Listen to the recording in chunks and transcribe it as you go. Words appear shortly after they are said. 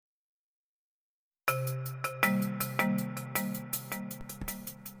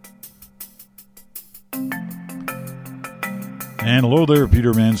And hello there,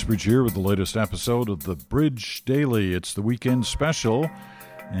 Peter Mansbridge here with the latest episode of the Bridge Daily. It's the weekend special,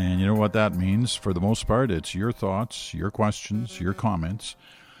 and you know what that means. For the most part, it's your thoughts, your questions, your comments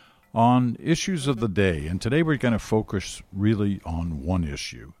on issues of the day. And today we're going to focus really on one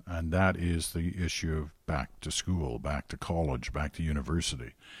issue, and that is the issue of back to school, back to college, back to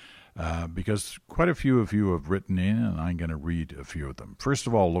university. Because quite a few of you have written in, and I'm going to read a few of them. First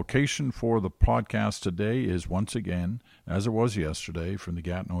of all, location for the podcast today is once again, as it was yesterday, from the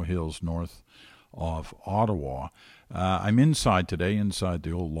Gatineau Hills north of Ottawa. I'm inside today, inside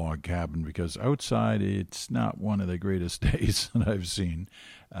the old log cabin, because outside it's not one of the greatest days that I've seen.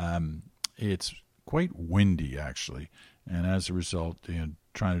 It's quite windy, actually, and as a result,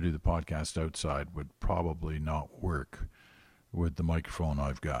 trying to do the podcast outside would probably not work with the microphone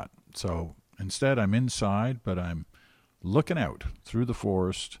I've got. So instead, I'm inside, but I'm looking out through the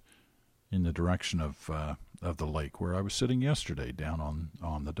forest in the direction of the lake where I was sitting yesterday down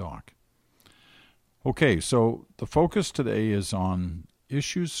on the dock. Okay, so the focus today is on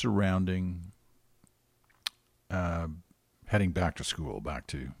issues surrounding heading back to school, back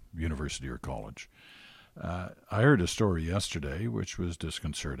to university or college. I heard a story yesterday which was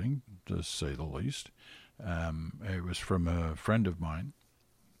disconcerting, to say the least. It was from a friend of mine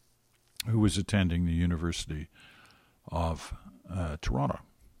who was attending the University of Toronto.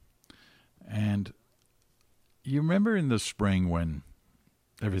 And you remember in the spring when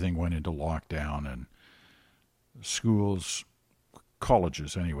everything went into lockdown and schools,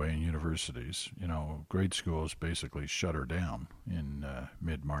 colleges anyway, and universities, grade schools basically shut her down in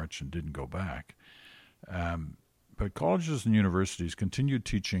mid-March and didn't go back. But colleges and universities continued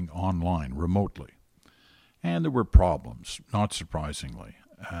teaching online, remotely. And there were problems, not surprisingly.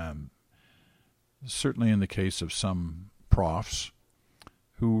 Certainly in the case of some profs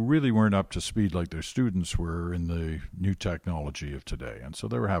who really weren't up to speed like their students were in the new technology of today. And so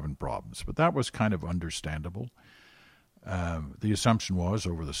they were having problems. But that was kind of understandable. The assumption was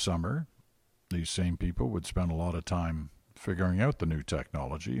over the summer, these same people would spend a lot of time figuring out the new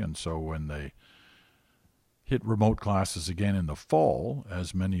technology. And so when they hit remote classes again in the fall,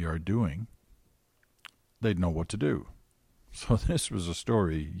 as many are doing, they'd know what to do. So this was a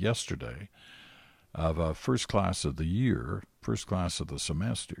story yesterday of a first class of the year, first class of the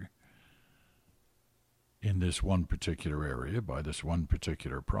semester, in this one particular area by this one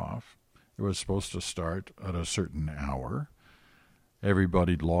particular prof. It was supposed to start at a certain hour.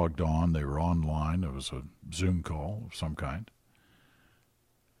 Everybody logged on. They were online. It was a Zoom call of some kind.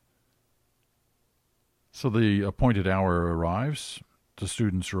 So the appointed hour arrives. The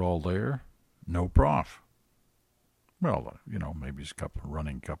students are all there. No prof. Well, maybe he's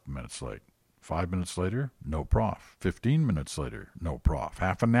running a couple minutes late. 5 minutes later, no prof. 15 minutes later, no prof.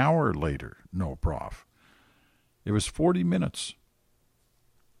 Half an hour later, no prof. It was 40 minutes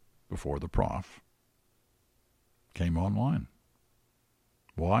before the prof came online.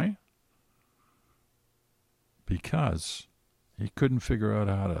 Why? Because he couldn't figure out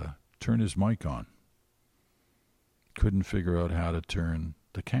how to turn his mic on. Couldn't figure out how to turn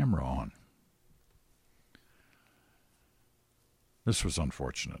the camera on. This was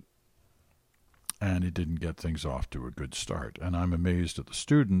unfortunate, and it didn't get things off to a good start. And I'm amazed at the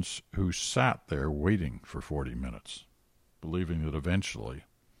students who sat there waiting for 40 minutes, believing that eventually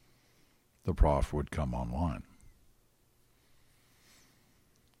the prof would come online.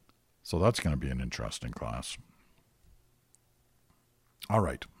 So that's going to be an interesting class. All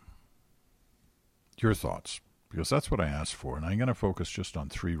right. Your thoughts, because that's what I asked for, and I'm going to focus just on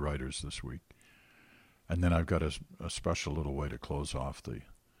 3 writers this week. And then I've got a special little way to close off the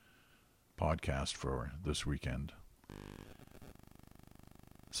podcast for this weekend.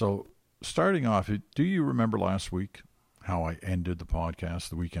 So starting off, do you remember last week how I ended the podcast,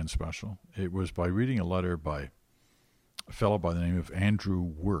 the weekend special? It was by reading a letter by a fellow by the name of Andrew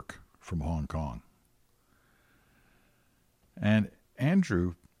Work from Hong Kong. And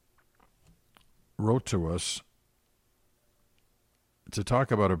Andrew wrote to us to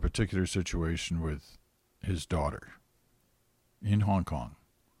talk about a particular situation with his daughter in Hong Kong,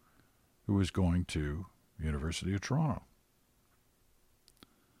 who was going to University of Toronto.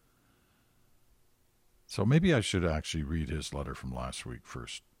 So maybe I should actually read his letter from last week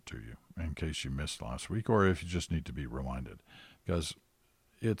first to you, in case you missed last week, or if you just need to be reminded, because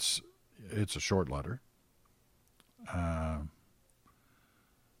it's a short letter,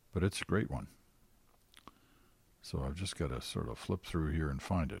 but it's a great one. So I've just got to sort of flip through here and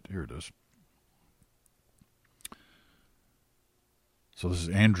find it. Here it is. So this is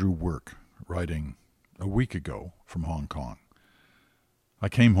Andrew Work writing a week ago from Hong Kong. I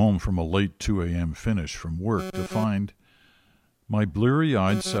came home from a late 2 a.m. finish from work to find my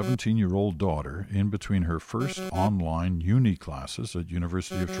bleary-eyed 17-year-old daughter in between her first online uni classes at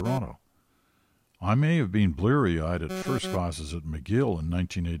University of Toronto. I may have been bleary-eyed at first classes at McGill in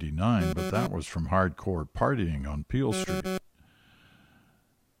 1989, but that was from hardcore partying on Peel Street.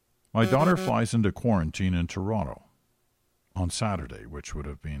 My daughter flies into quarantine in Toronto on Saturday, which would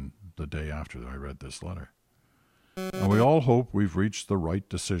have been the day after I read this letter. And we all hope we've reached the right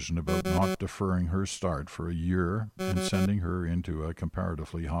decision about not deferring her start for a year and sending her into a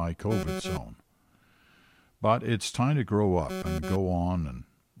comparatively high COVID zone. But it's time to grow up and go on, and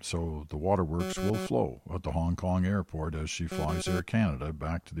so the waterworks will flow at the Hong Kong airport as she flies Air Canada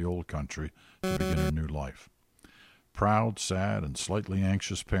back to the old country to begin her new life. Proud, sad, and slightly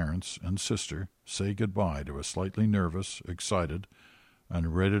anxious parents and sister say goodbye to a slightly nervous, excited,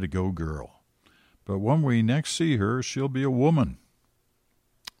 and ready-to-go girl. But when we next see her, she'll be a woman.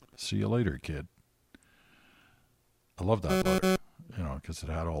 See you later, kid. I love that letter, because it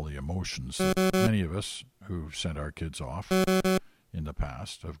had all the emotions that many of us who've sent our kids off in the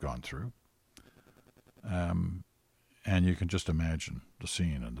past have gone through. And you can just imagine the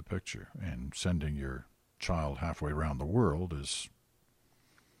scene and the picture. And sending your child halfway around the world is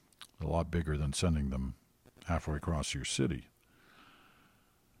a lot bigger than sending them halfway across your city.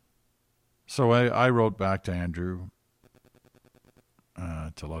 So I wrote back to Andrew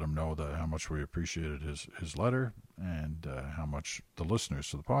to let him know how much we appreciated his letter and how much the listeners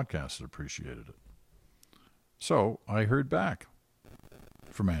to the podcast had appreciated it. So I heard back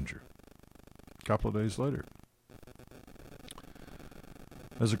from Andrew a couple of days later.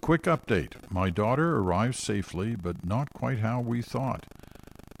 As a quick update, my daughter arrived safely, but not quite how we thought.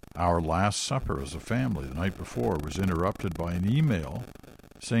 Our last supper as a family the night before was interrupted by an email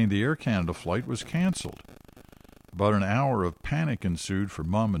saying the Air Canada flight was cancelled. About an hour of panic ensued for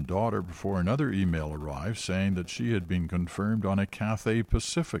Mum and daughter before another email arrived saying that she had been confirmed on a Cathay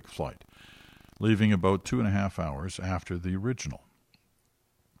Pacific flight, leaving about 2.5 hours after the original.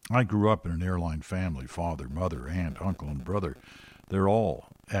 I grew up in an airline family, father, mother, aunt, uncle, and brother. They're all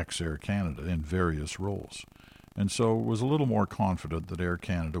ex-Air Canada in various roles, and so was a little more confident that Air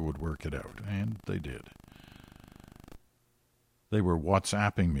Canada would work it out, and they did. They were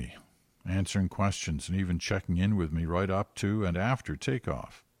WhatsApping me, answering questions, and even checking in with me right up to and after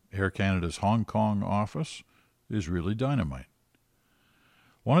takeoff. Air Canada's Hong Kong office is really dynamite.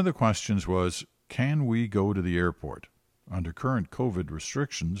 One of the questions was, can we go to the airport? Under current COVID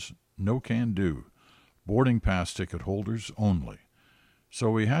restrictions, no can do. Boarding pass ticket holders only. So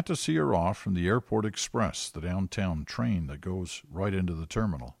we had to see her off from the Airport Express, the downtown train that goes right into the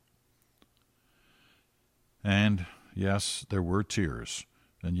terminal. And yes, there were tears.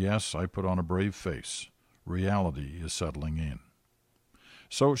 And yes, I put on a brave face. Reality is settling in.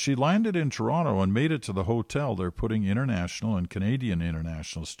 So she landed in Toronto and made it to the hotel they're putting international and Canadian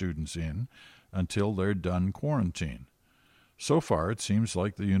international students in until they're done quarantine. So far, it seems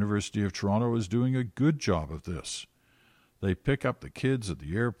like the University of Toronto is doing a good job of this. They pick up the kids at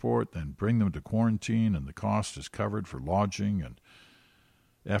the airport, then bring them to quarantine, and the cost is covered for lodging and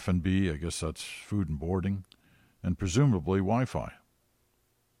F&B, I guess that's food and boarding, and presumably Wi-Fi.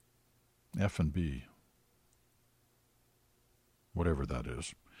 F&B, whatever that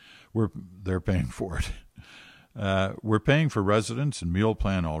is. They're paying for it. We're paying for residence and meal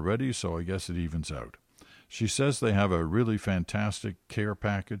plan already, so I guess it evens out. She says they have a really fantastic care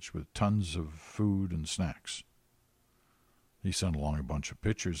package with tons of food and snacks. He sent along a bunch of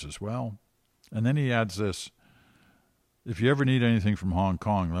pictures as well. And then he adds this, if you ever need anything from Hong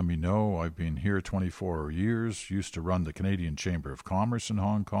Kong, let me know. I've been here 24 years, used to run the Canadian Chamber of Commerce in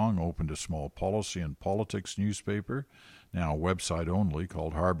Hong Kong, opened a small policy and politics newspaper, now website only,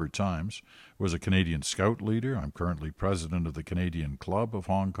 called Harbour Times, was a Canadian Scout leader. I'm currently president of the Canadian Club of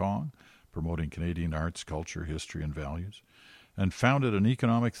Hong Kong, promoting Canadian arts, culture, history, and values, and founded an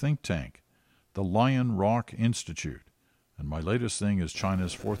economic think tank, the Lion Rock Institute. And my latest thing is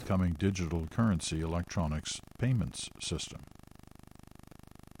China's forthcoming digital currency electronics payments system.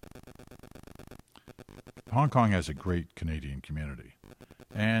 Hong Kong has a great Canadian community,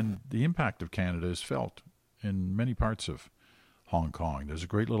 and the impact of Canada is felt in many parts of Hong Kong. There's a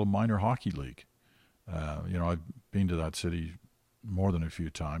great little minor hockey league. I've been to that city more than a few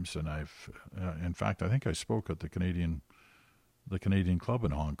times, and in fact, I think I spoke at the Canadian Club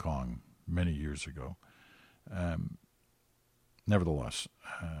in Hong Kong many years ago. Nevertheless,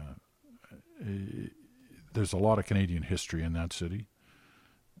 there's a lot of Canadian history in that city,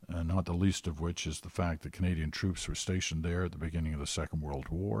 not the least of which is the fact that Canadian troops were stationed there at the beginning of the Second World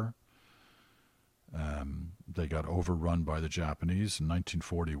War. They got overrun by the Japanese in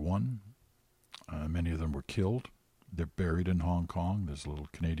 1941. Many of them were killed. They're buried in Hong Kong. There's a little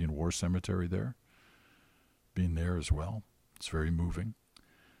Canadian War Cemetery there. Been there as well. It's very moving.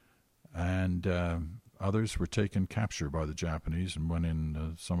 And others were taken capture by the Japanese and went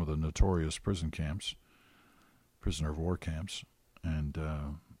in some of the notorious prisoner of war camps, and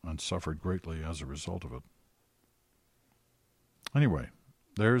suffered greatly as a result of it. Anyway,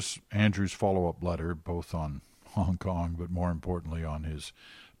 there's Andrew's follow-up letter, both on Hong Kong, but more importantly on his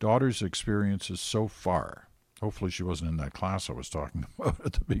daughter's experiences so far. Hopefully she wasn't in that class I was talking about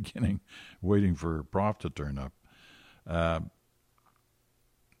at the beginning, waiting for Prof to turn up.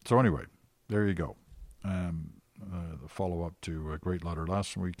 So anyway, there you go. The follow-up to a great letter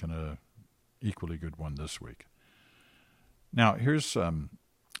last week and a equally good one this week. Now, here's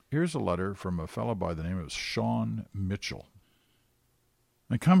a letter from a fellow by the name of Sean Mitchell.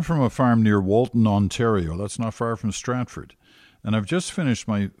 I come from a farm near Walton, Ontario. That's not far from Stratford. And I've just finished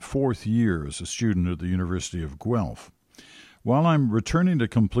my 4th year as a student at the University of Guelph. While I'm returning to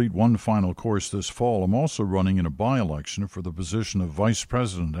complete one final course this fall, I'm also running in a by-election for the position of Vice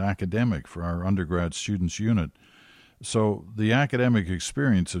President Academic for our undergrad students unit. So the academic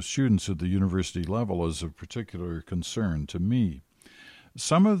experience of students at the university level is of particular concern to me.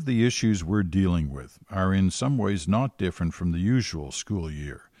 Some of the issues we're dealing with are in some ways not different from the usual school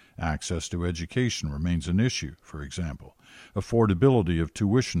year. Access to education remains an issue, for example. Affordability of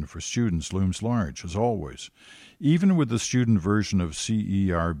tuition for students looms large, as always. Even with the student version of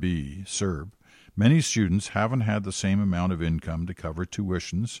CERB, many students haven't had the same amount of income to cover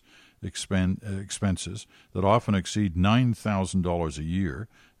tuitions, expenses that often exceed $9,000 a year,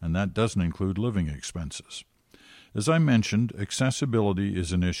 and that doesn't include living expenses. As I mentioned, accessibility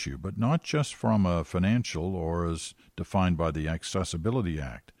is an issue, but not just from a financial or as defined by the Accessibility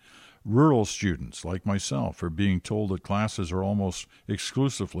Act. Rural students, like myself, are being told that classes are almost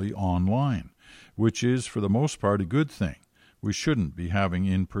exclusively online, which is, for the most part, a good thing. We shouldn't be having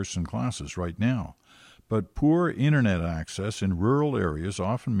in-person classes right now. But poor internet access in rural areas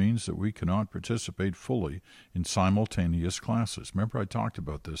often means that we cannot participate fully in simultaneous classes. Remember, I talked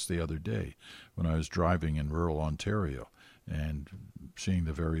about this the other day when I was driving in rural Ontario and seeing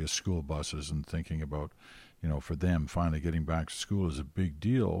the various school buses and thinking about, for them, finally getting back to school is a big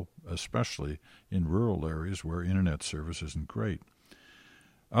deal, especially in rural areas where internet service isn't great.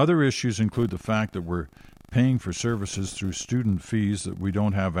 Other issues include the fact that we're paying for services through student fees that we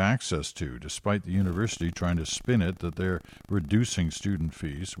don't have access to, despite the university trying to spin it that they're reducing student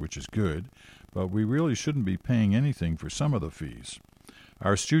fees, which is good, but we really shouldn't be paying anything for some of the fees.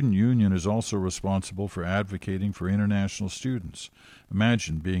 Our student union is also responsible for advocating for international students.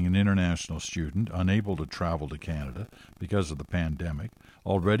 Imagine being an international student, unable to travel to Canada because of the pandemic,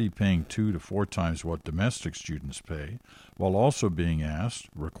 already paying 2 to 4 times what domestic students pay, while also being asked,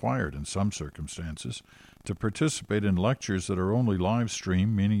 required in some circumstances, to participate in lectures that are only live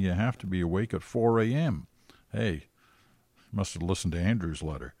streamed, meaning you have to be awake at 4 a.m. Hey, must have listened to Andrew's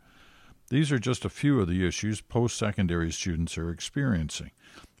letter. These are just a few of the issues post-secondary students are experiencing,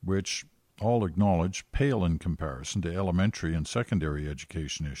 which, all acknowledge, pale in comparison to elementary and secondary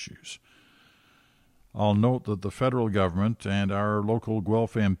education issues. I'll note that the federal government and our local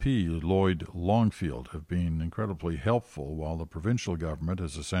Guelph MP, Lloyd Longfield, have been incredibly helpful, while the provincial government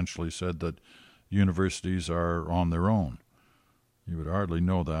has essentially said that universities are on their own. You would hardly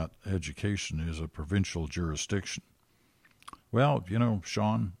know that education is a provincial jurisdiction. Well,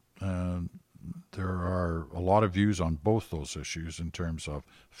 Sean, there are a lot of views on both those issues in terms of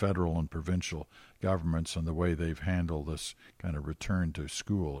federal and provincial governments and the way they've handled this kind of return to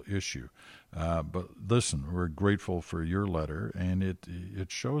school issue. But listen, we're grateful for your letter, and it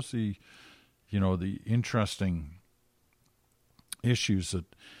shows the interesting issues that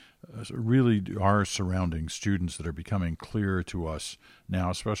really are surrounding students that are becoming clear to us now,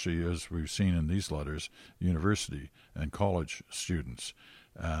 especially as we've seen in these letters, university and college students.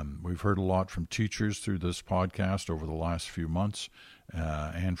 We've heard a lot from teachers through this podcast over the last few months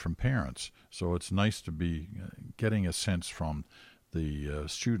and from parents. So it's nice to be getting a sense from the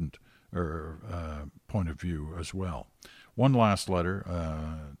student point of view as well. One last letter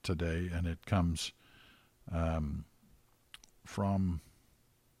today, and it comes from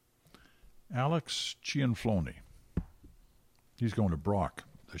Alex Cianfloni. He's going to Brock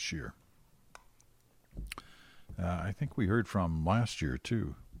this year. I think we heard from last year,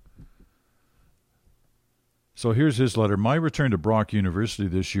 too. So here's his letter. My return to Brock University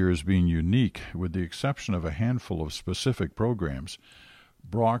this year has been unique, with the exception of a handful of specific programs.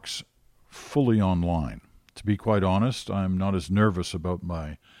 Brock's fully online. To be quite honest, I'm not as nervous about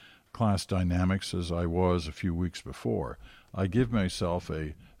my class dynamics as I was a few weeks before. I give myself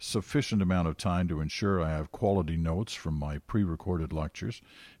a sufficient amount of time to ensure I have quality notes from my pre-recorded lectures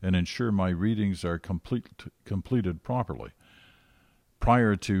and ensure my readings are completed properly.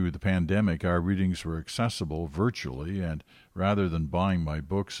 Prior to the pandemic, our readings were accessible virtually, and rather than buying my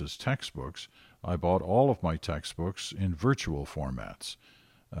books as textbooks, I bought all of my textbooks in virtual formats,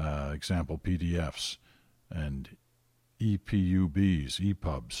 example PDFs and EPUBs,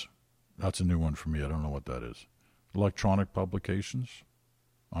 EPUBs. That's a new one for me. I don't know what that is. Electronic publications?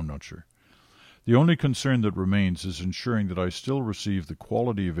 I'm not sure. The only concern that remains is ensuring that I still receive the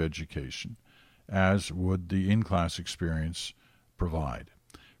quality of education as would the in-class experience provide.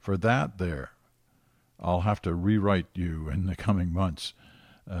 For that I'll have to rewrite you in the coming months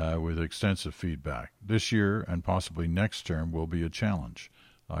with extensive feedback. This year and possibly next term will be a challenge.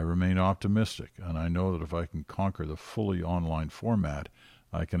 I remain optimistic, and I know that if I can conquer the fully online format,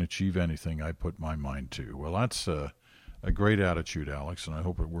 I can achieve anything I put my mind to. Well, that's a great attitude, Alex, and I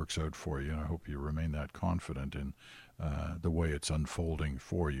hope it works out for you, and I hope you remain that confident in the way it's unfolding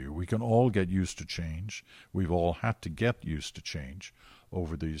for you. We can all get used to change. We've all had to get used to change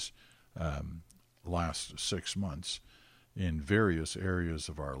over these last 6 months in various areas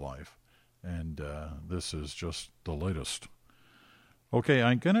of our life, and this is just the latest. Okay,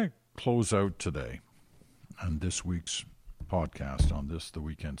 I'm going to close out today on this week's podcast on this, the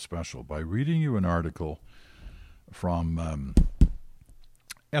weekend special, by reading you an article from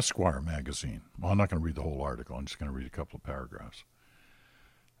Esquire magazine. Well, I'm not going to read the whole article. I'm just going to read a couple of paragraphs.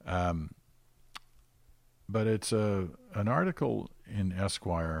 But it's an article in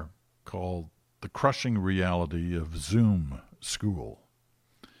Esquire called "The Crushing Reality of Zoom School."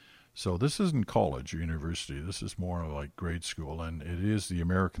 So this isn't college or university. This is more like grade school, and it is the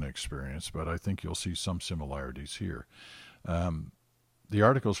American experience, but I think you'll see some similarities here. The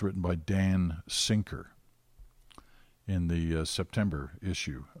article is written by Dan Sinker in the September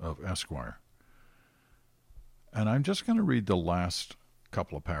issue of Esquire. And I'm just going to read the last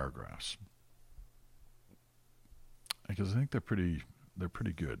couple of paragraphs because I think they're pretty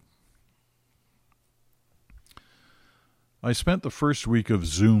good. I spent the first week of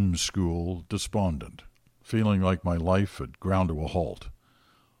Zoom school despondent, feeling like my life had ground to a halt.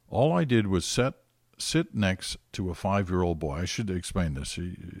 All I did was sit next to a 5-year-old boy. I should explain this.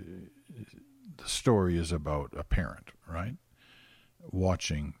 The story is about a parent, right,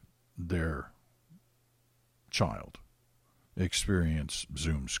 watching their child experience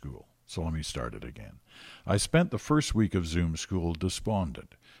Zoom school. So let me start it again. I spent the first week of Zoom school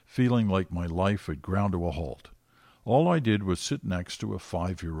despondent, feeling like my life had ground to a halt. All I did was sit next to a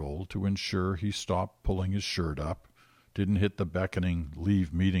 5-year-old to ensure he stopped pulling his shirt up, didn't hit the beckoning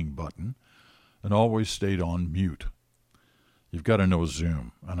leave meeting button, and always stayed on mute. You've got to know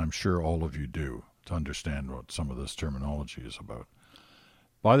Zoom, and I'm sure all of you do, to understand what some of this terminology is about.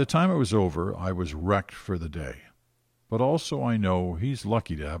 By the time it was over, I was wrecked for the day. But also I know he's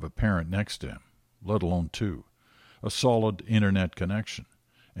lucky to have a parent next to him, let alone two, a solid internet connection,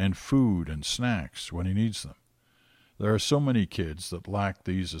 and food and snacks when he needs them. There are so many kids that lack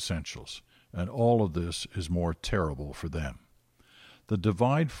these essentials, and all of this is more terrible for them. The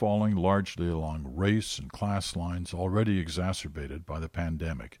divide falling largely along race and class lines, already exacerbated by the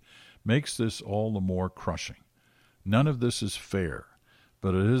pandemic, makes this all the more crushing. None of this is fair,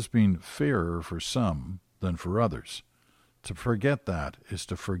 but it has been fairer for some than for others. To forget that is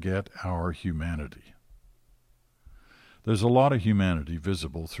to forget our humanity. There's a lot of humanity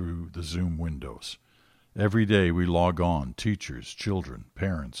visible through the Zoom windows. Every day we log on, teachers, children,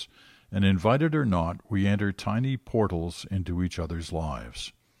 parents, and invited or not, we enter tiny portals into each other's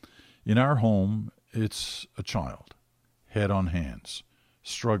lives. In our home, it's a child, head on hands,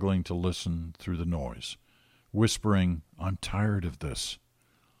 struggling to listen through the noise, whispering, "I'm tired of this."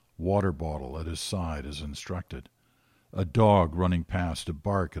 Water bottle at his side as instructed. A dog running past to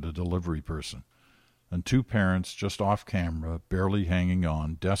bark at a delivery person. And two parents just off camera, barely hanging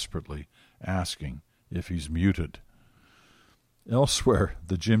on, desperately asking if he's muted. Elsewhere,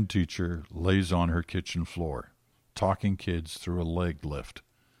 the gym teacher lays on her kitchen floor, talking kids through a leg lift.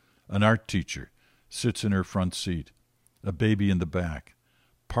 An art teacher sits in her front seat, a baby in the back,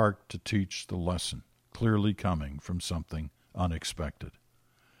 parked to teach the lesson, clearly coming from something unexpected.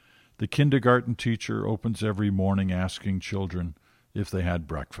 The kindergarten teacher opens every morning asking children if they had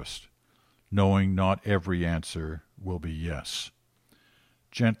breakfast, knowing not every answer will be yes.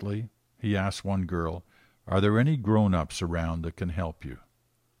 Gently, he asks one girl, "Are there any grown-ups around that can help you?"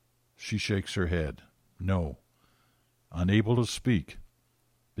 She shakes her head, no, unable to speak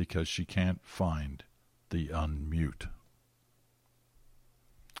because she can't find the unmute.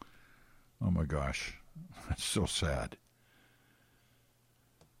 Oh my gosh. That's so sad.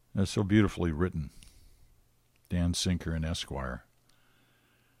 That's so beautifully written. Dan Sinker and Esquire.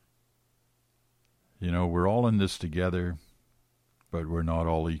 You know, we're all in this together, but we're not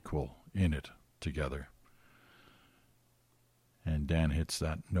all equal in it together. And Dan hits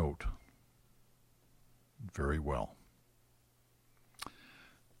that note very well.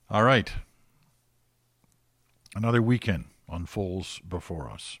 All right. Another weekend unfolds before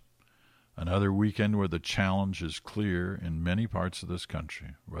us. Another weekend where the challenge is clear in many parts of this country,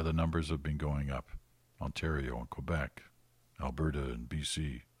 where the numbers have been going up. Ontario and Quebec, Alberta and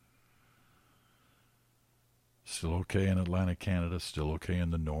BC. Still okay in Atlantic Canada, still okay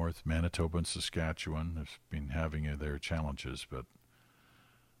in the north. Manitoba and Saskatchewan have been having their challenges, but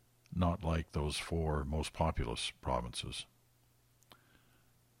not like those 4 most populous provinces.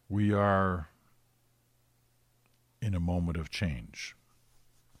 We are in a moment of change.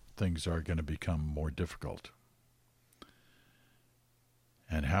 Things are going to become more difficult.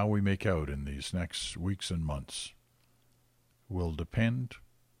 And how we make out in these next weeks and months will depend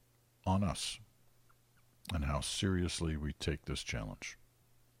on us and how seriously we take this challenge.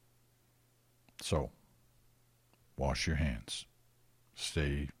 So, wash your hands.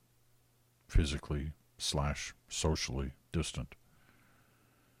 Stay physically / socially distant.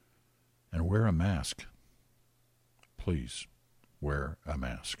 And wear a mask. Please wear a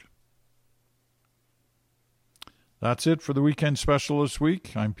mask. That's it for the Weekend Special this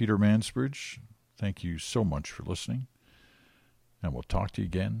week. I'm Peter Mansbridge. Thank you so much for listening. And we'll talk to you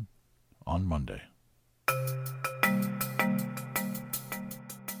again on Monday.